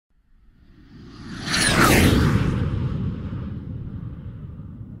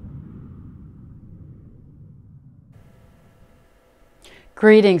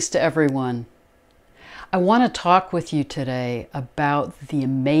Greetings to everyone. I want to talk with you today about the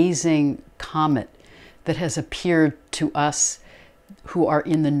amazing comet that has appeared to us who are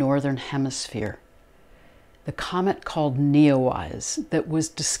in the Northern Hemisphere. The comet called Neowise that was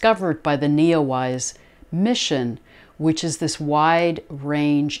discovered by the Neowise mission, which is this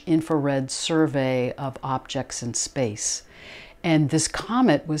wide-range infrared survey of objects in space. And this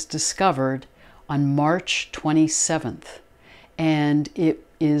comet was discovered on March 27th. And it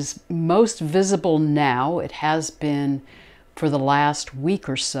is most visible now. It has been for the last week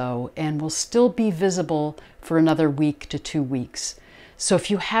or so, and will still be visible for another week to 2 weeks. So if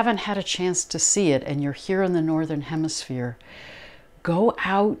you haven't had a chance to see it and you're here in the Northern Hemisphere, go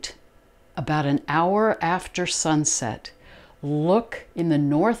out about an hour after sunset, look in the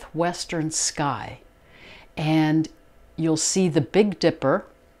northwestern sky, and you'll see the Big Dipper.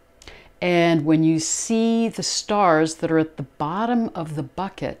 And when you see the stars that are at the bottom of the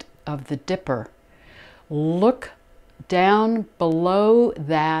bucket of the dipper, look down below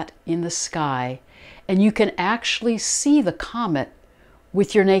that in the sky, and you can actually see the comet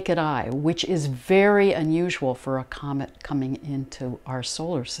with your naked eye, which is very unusual for a comet coming into our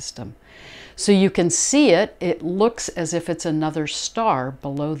solar system. So you can see it. It looks as if it's another star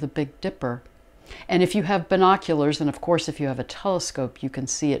below the Big Dipper. And if you have binoculars, and of course if you have a telescope, you can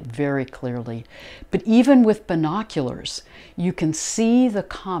see it very clearly. But even with binoculars, you can see the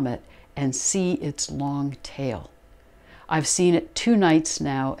comet and see its long tail. I've seen it 2 nights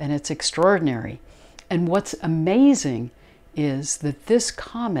now, and it's extraordinary. And what's amazing is that this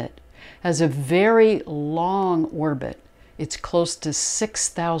comet has a very long orbit. It's close to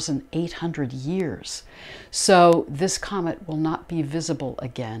 6,800 years. So this comet will not be visible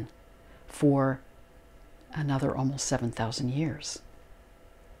again for another almost 7,000 years.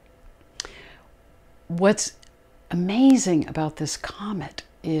 What's amazing about this comet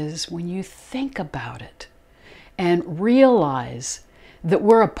is when you think about it and realize that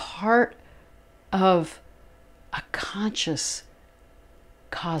we're a part of a conscious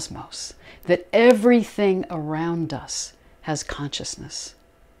cosmos, that everything around us has consciousness.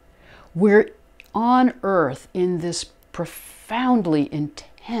 We're on Earth in this profoundly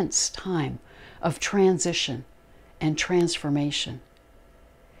intense time of transition and transformation.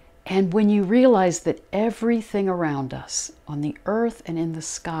 And when you realize that everything around us on the earth and in the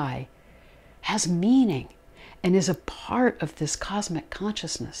sky has meaning and is a part of this cosmic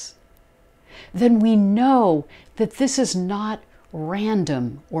consciousness, then we know that this is not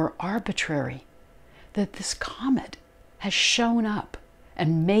random or arbitrary, that this comet has shown up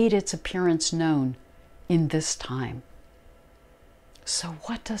and made its appearance known in this time. So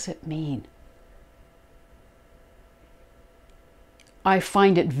what does it mean? I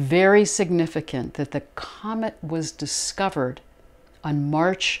find it very significant that the comet was discovered on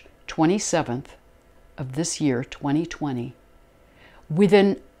March 27th of this year, 2020,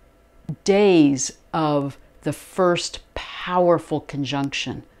 within days of the first powerful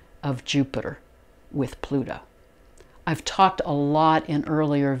conjunction of Jupiter with Pluto. I've talked a lot in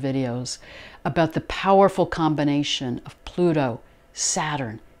earlier videos about the powerful combination of Pluto,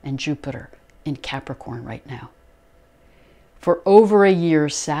 Saturn, and Jupiter in Capricorn right now. For over a year,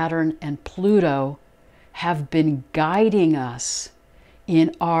 Saturn and Pluto have been guiding us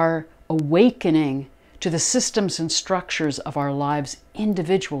in our awakening to the systems and structures of our lives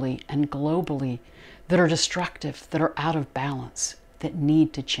individually and globally that are destructive, that are out of balance, that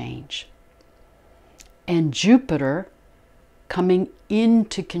need to change. And Jupiter, coming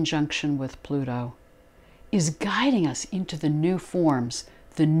into conjunction with Pluto, is guiding us into the new forms,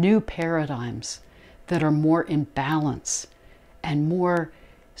 the new paradigms that are more in balance and more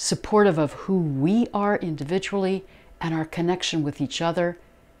supportive of who we are individually and our connection with each other,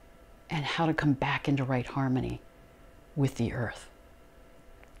 and how to come back into right harmony with the earth.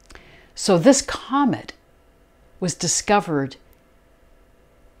 So this comet was discovered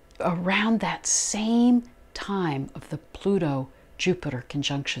around that same time of the Pluto-Jupiter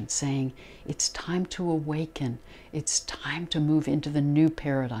conjunction, saying it's time to awaken, it's time to move into the new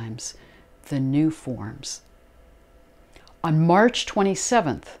paradigms, the new forms. On March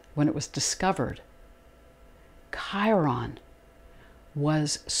 27th, when it was discovered, Chiron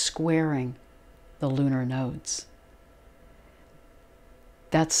was squaring the lunar nodes.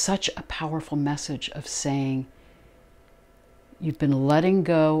 That's such a powerful message of saying you've been letting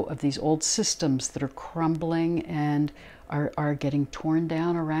go of these old systems that are crumbling and are getting torn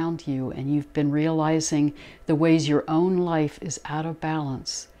down around you, and you've been realizing the ways your own life is out of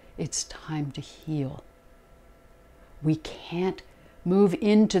balance. It's time to heal. We can't move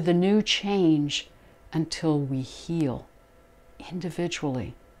into the new change until we heal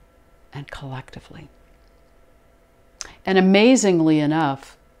individually and collectively. And amazingly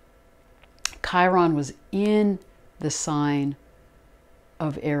enough, Chiron was in the sign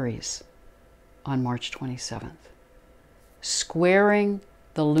of Aries on March 27th, squaring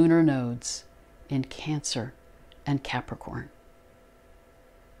the lunar nodes in Cancer and Capricorn.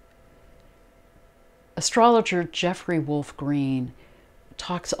 Astrologer Jeffrey Wolf Green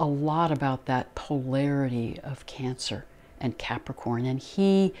talks a lot about that polarity of Cancer and Capricorn, and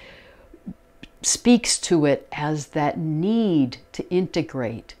he speaks to it as that need to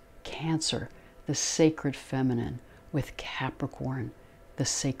integrate Cancer, the sacred feminine, with Capricorn, the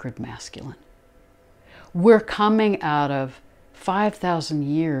sacred masculine. We're coming out of 5,000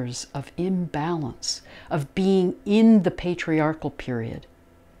 years of imbalance, of being in the patriarchal period,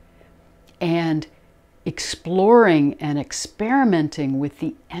 and exploring and experimenting with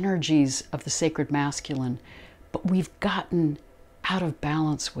the energies of the sacred masculine, but we've gotten out of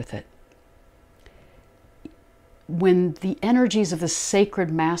balance with it. When the energies of the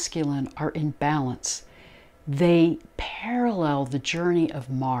sacred masculine are in balance, they parallel the journey of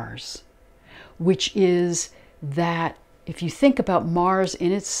Mars, which is that if you think about Mars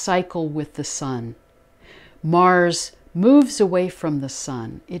in its cycle with the sun, Mars moves away from the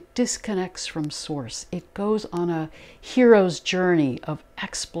sun. It disconnects from source. It goes on a hero's journey of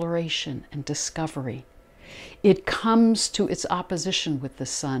exploration and discovery. It comes to its opposition with the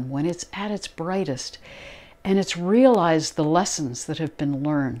sun when it's at its brightest, and it's realized the lessons that have been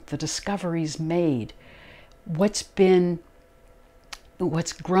learned, the discoveries made, what's grown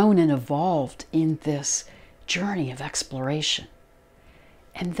and evolved in this journey of exploration.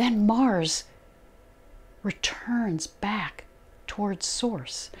 And then Mars returns back towards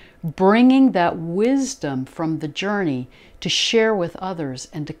source, bringing that wisdom from the journey to share with others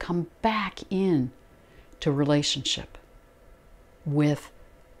and to come back in to relationship with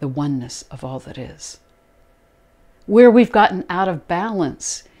the oneness of all that is. Where we've gotten out of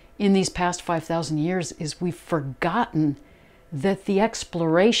balance in these past 5,000 years is we've forgotten that the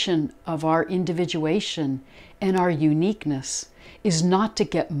exploration of our individuation and our uniqueness is not to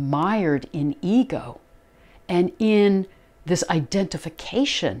get mired in ego and in this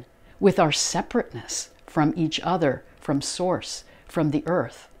identification with our separateness from each other, from source, from the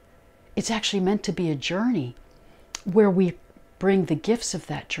earth. It's actually meant to be a journey where we bring the gifts of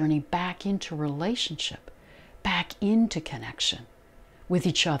that journey back into relationship, back into connection with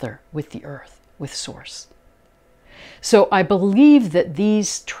each other, with the earth, with source. So I believe that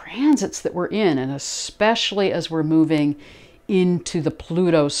these transits that we're in, and especially as we're moving into the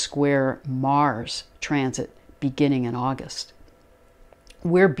Pluto square Mars transit beginning in August,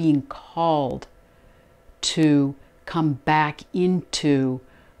 we're being called to come back into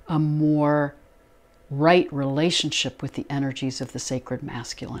a more right relationship with the energies of the sacred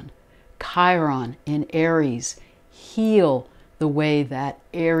masculine. Chiron in Aries, heal the way that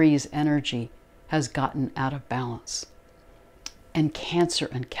Aries energy has gotten out of balance. And Cancer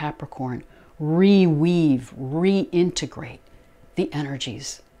and Capricorn, reweave, reintegrate the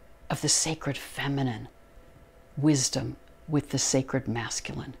energies of the sacred feminine wisdom with the sacred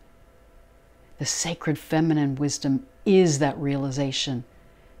masculine. The sacred feminine wisdom is that realization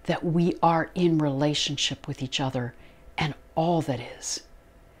that we are in relationship with each other and all that is.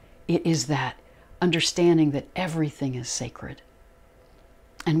 It is that understanding that everything is sacred.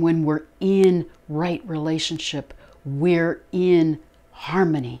 And when we're in right relationship, we're in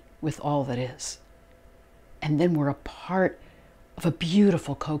harmony with all that is. And then we're a part of a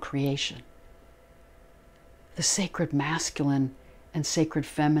beautiful co-creation. The sacred masculine and sacred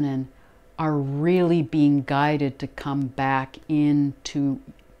feminine are really being guided to come back into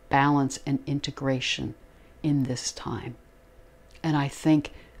balance and integration in this time. And I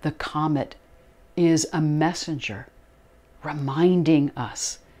think the comet is a messenger reminding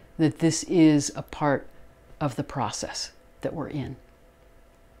us that this is a part of the process that we're in.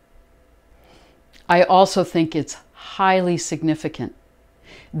 I also think it's highly significant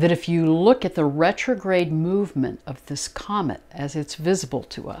that if you look at the retrograde movement of this comet as it's visible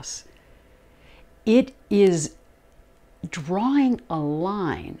to us, it is drawing a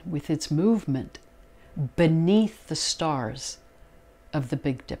line with its movement beneath the stars of the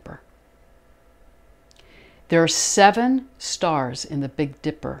Big Dipper. There are 7 stars in the Big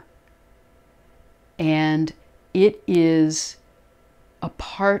Dipper, and it is a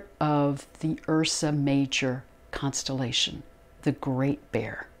part of the Ursa Major constellation, the Great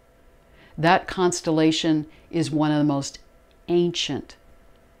Bear. That constellation is one of the most ancient,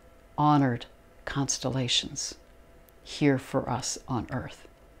 honored constellations here for us on Earth.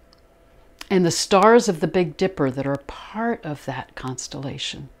 And the stars of the Big Dipper that are part of that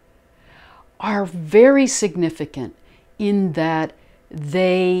constellation are very significant in that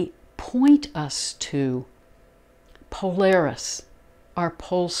they point us to Polaris, our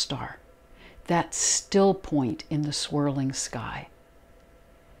pole star, that still point in the swirling sky.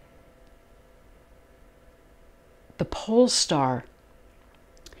 The pole star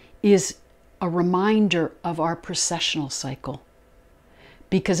is a reminder of our precessional cycle.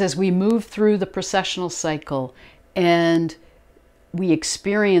 Because as we move through the precessional cycle and we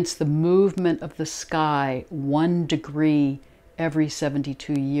experience the movement of the sky 1 degree every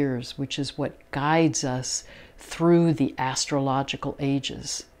 72 years, which is what guides us through the astrological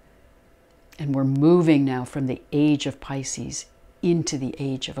ages. And we're moving now from the age of Pisces into the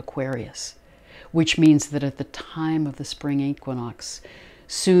age of Aquarius, which means that at the time of the spring equinox,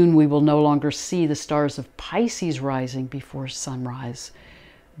 soon we will no longer see the stars of Pisces rising before sunrise,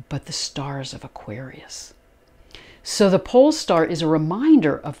 but the stars of Aquarius. So the pole star is a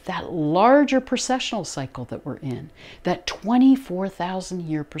reminder of that larger precessional cycle that we're in, that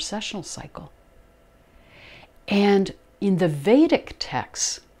 24,000-year precessional cycle. And in the Vedic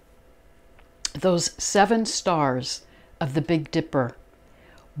texts, those 7 stars of the Big Dipper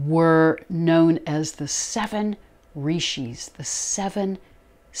were known as the 7 rishis, the 7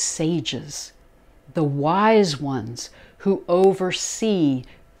 sages, the wise ones who oversee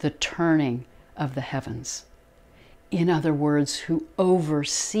the turning of the heavens. In other words, who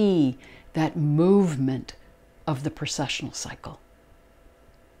oversee that movement of the precessional cycle.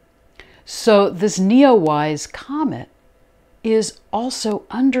 So this Neowise Comet is also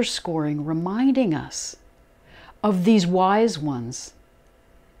underscoring, reminding us of these wise ones,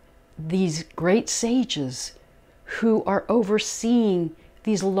 these great sages who are overseeing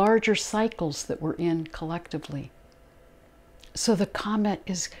these larger cycles that we're in collectively. So the comet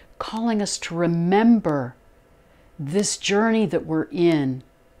is calling us to remember this journey that we're in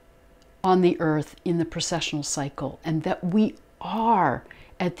on the earth in the precessional cycle, and that we are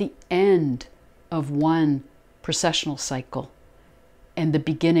at the end of one precessional cycle and the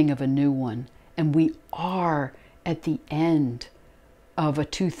beginning of a new one. And we are at the end of a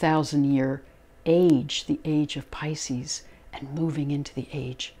 2,000-year age, the age of Pisces, and moving into the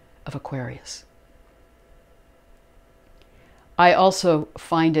age of Aquarius. I also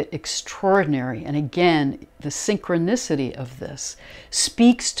find it extraordinary, and again, the synchronicity of this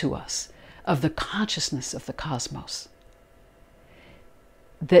speaks to us of the consciousness of the cosmos.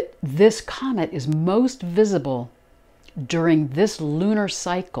 That this comet is most visible during this lunar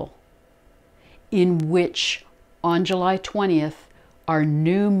cycle, in which on July 20th, our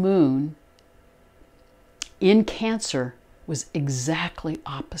new moon in Cancer was exactly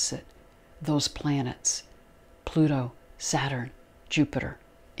opposite those planets, Pluto, Saturn, Jupiter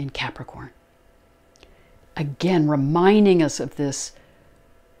in Capricorn. Again, reminding us of this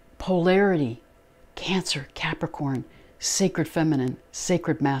polarity, Cancer, Capricorn, sacred feminine,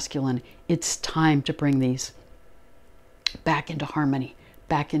 sacred masculine. It's time to bring these back into harmony,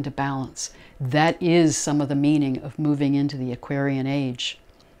 back into balance. That is some of the meaning of moving into the Aquarian age.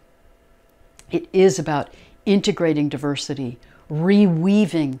 It is about integrating diversity,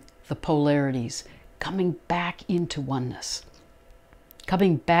 reweaving the polarities, coming back into oneness,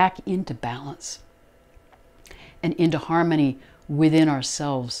 coming back into balance, and into harmony within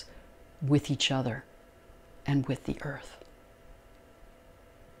ourselves, with each other, and with the earth.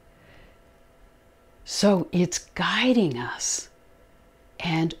 So it's guiding us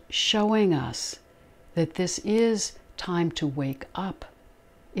and showing us that this is time to wake up.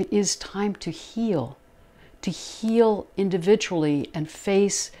 It is time to heal individually and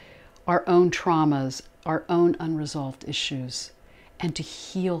face our own traumas, our own unresolved issues, and to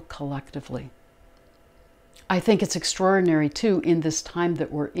heal collectively. I think it's extraordinary too, in this time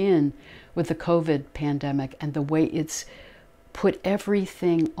that we're in with the COVID pandemic and the way it's put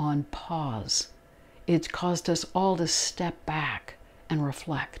everything on pause. It's caused us all to step back and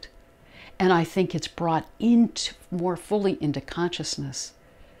reflect. And I think it's brought into more fully into consciousness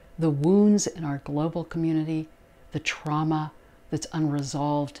the wounds in our global community, the trauma that's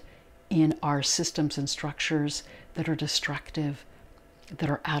unresolved in our systems and structures that are destructive, that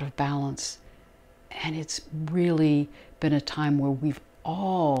are out of balance. And it's really been a time where we've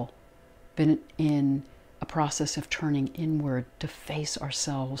all been in a process of turning inward to face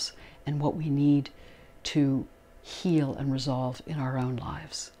ourselves and what we need to heal and resolve in our own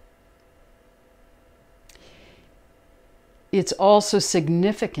lives. It's also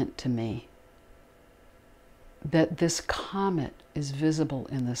significant to me that this comet is visible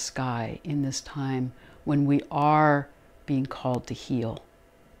in the sky in this time when we are being called to heal,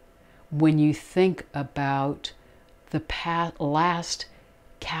 when you think about the last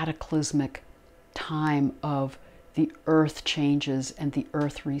cataclysmic time of the Earth changes and the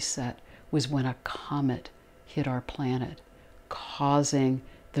Earth reset was when a comet hit our planet, causing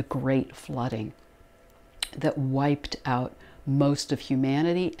the great flooding that wiped out most of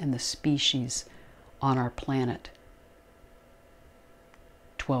humanity and the species on our planet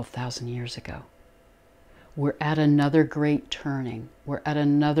 12,000 years ago. We're at another great turning. We're at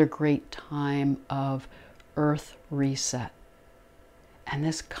another great time of Earth reset. And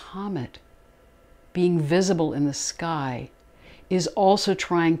this comet, being visible in the sky, is also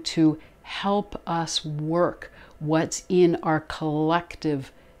trying to help us work what's in our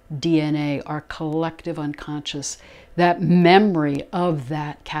collective DNA, our collective unconscious, that memory of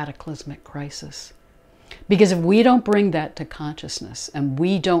that cataclysmic crisis. Because if we don't bring that to consciousness and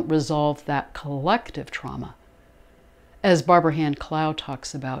we don't resolve that collective trauma, as Barbara Hand Clow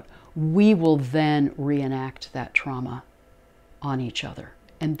talks about, we will then reenact that trauma on each other.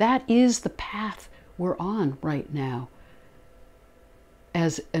 And that is the path we're on right now.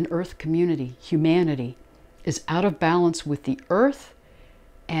 As an Earth community, humanity is out of balance with the Earth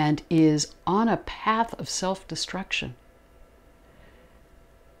and is on a path of self-destruction.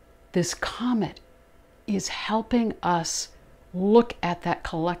 This comet is helping us look at that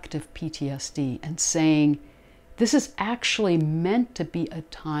collective PTSD and saying, this is actually meant to be a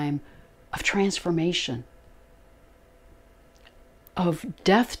time of transformation, of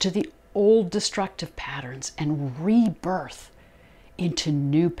death to the old destructive patterns and rebirth into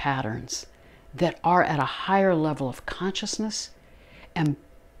new patterns that are at a higher level of consciousness and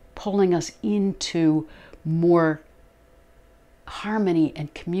pulling us into more harmony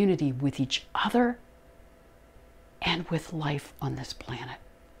and community with each other and with life on this planet.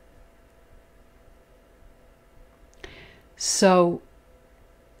 So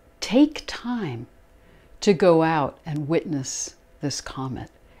take time to go out and witness this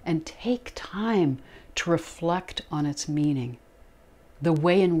comet, and take time to reflect on its meaning, the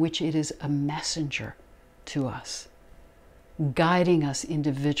way in which it is a messenger to us, guiding us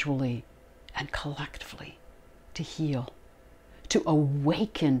individually and collectively to heal, to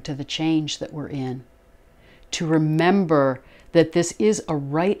awaken to the change that we're in, to remember that this is a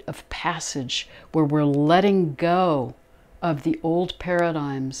rite of passage where we're letting go of the old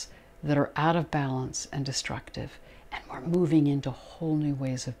paradigms that are out of balance and destructive, and we're moving into whole new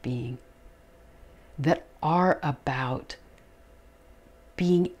ways of being that are about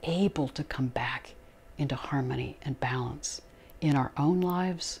being able to come back into harmony and balance in our own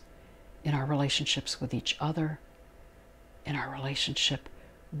lives, in our relationships with each other, in our relationship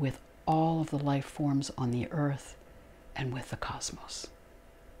with all of the life forms on the earth, and with the cosmos.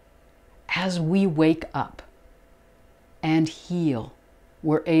 As we wake up and heal,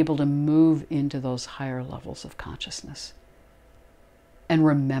 we're able to move into those higher levels of consciousness and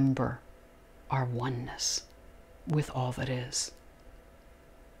remember our oneness with all that is.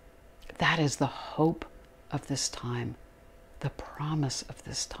 That is the hope of this time, the promise of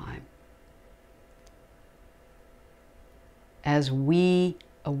this time. As we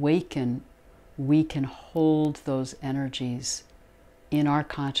awaken, we can hold those energies in our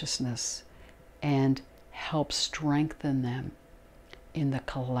consciousness and help strengthen them in the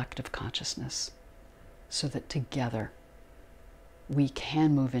collective consciousness so that together we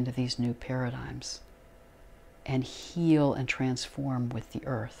can move into these new paradigms and heal and transform with the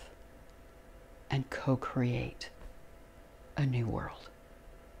earth and co-create a new world.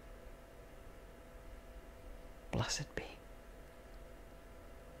 Blessed be.